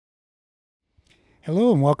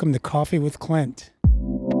Hello and welcome to Coffee with Clint.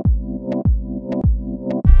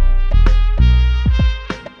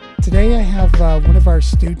 Today I have one of our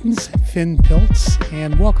students, Finn Piltz,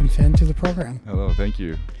 and welcome, Finn, to the program. Hello, thank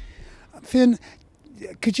you. Finn,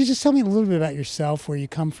 could you just tell me a little bit about yourself, where you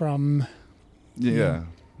come from? Yeah,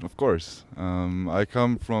 of course. I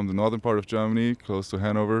come from the northern part of Germany, close to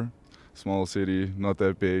Hanover, small city, not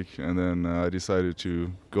that big, and then I decided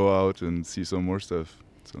to go out and see some more stuff.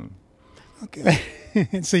 Okay.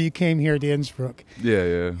 So you came here to Innsbruck.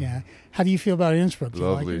 Yeah. How do you feel about Innsbruck?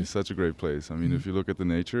 Lovely, Like such a great place. I mean, if you look at the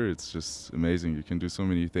nature, it's just amazing. You can do so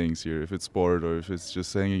many things here. If it's sport or if it's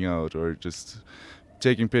just hanging out or just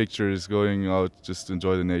taking pictures, going out, just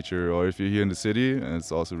enjoy the nature. Or if you're here in the city,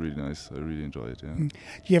 it's also really nice. I really enjoy it, yeah. Do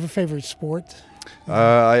you have a favorite sport?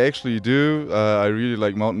 I actually do. I really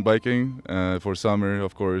like mountain biking for summer,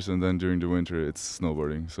 of course, and then during the winter it's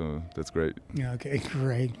snowboarding, so that's great. Yeah, okay,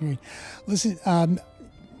 great. Listen,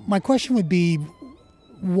 my question would be,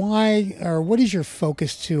 why or what is your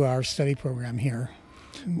focus to our study program here?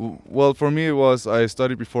 Well, for me it was, I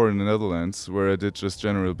studied before in the Netherlands where I did just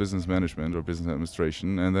general business management or business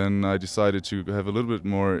administration, and then I decided to have a little bit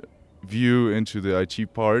more view into the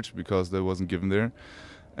IT part because that wasn't given there.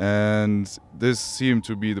 And this seemed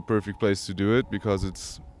to be the perfect place to do it because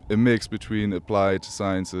it's a mix between applied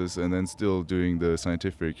sciences and then still doing the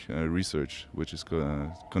scientific research, which is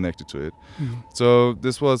connected to it. So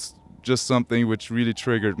this was just something which really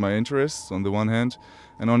triggered my interest on the one hand.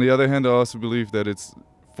 And on the other hand, I also believe that it's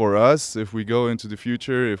for us, if we go into the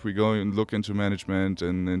future, if we go and look into management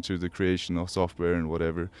and into the creation of software and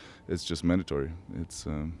whatever, it's just mandatory.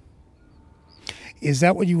 Is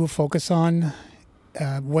that what you will focus on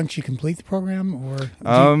once you complete the program, or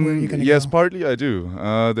where are you going to yes, go? partly I do.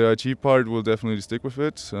 The IT part will definitely stick with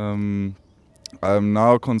it. I'm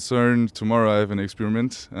now concerned, tomorrow I have an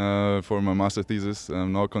experiment for my master thesis.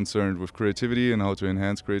 I'm now concerned with creativity and how to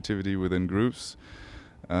enhance creativity within groups.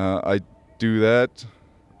 I do that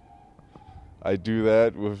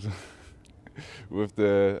with with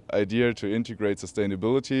the idea to integrate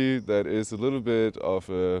sustainability. That is a little bit of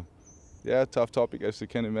a tough topic, as you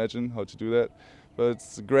can imagine, how to do that. But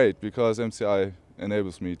it's great because MCI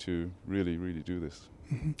enables me to really, really do this.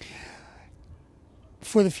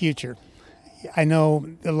 For the future, I know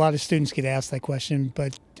a lot of students get asked that question,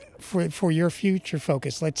 but for your future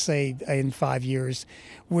focus, let's say in 5 years,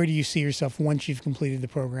 where do you see yourself once you've completed the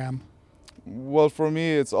program? Well, for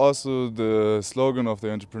me, it's also the slogan of the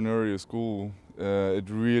entrepreneurial school. It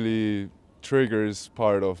really triggers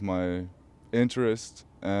part of my interest,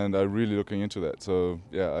 and I'm really looking into that. So,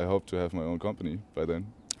 yeah, I hope to have my own company by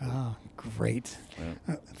then. Ah, great.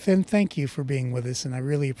 Yeah. Finn, thank you for being with us, and I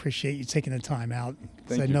really appreciate you taking the time out.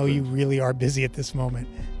 Thank I you, know Clint. you really are busy at this moment.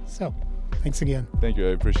 So, thanks again. Thank you,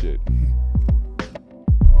 I appreciate it.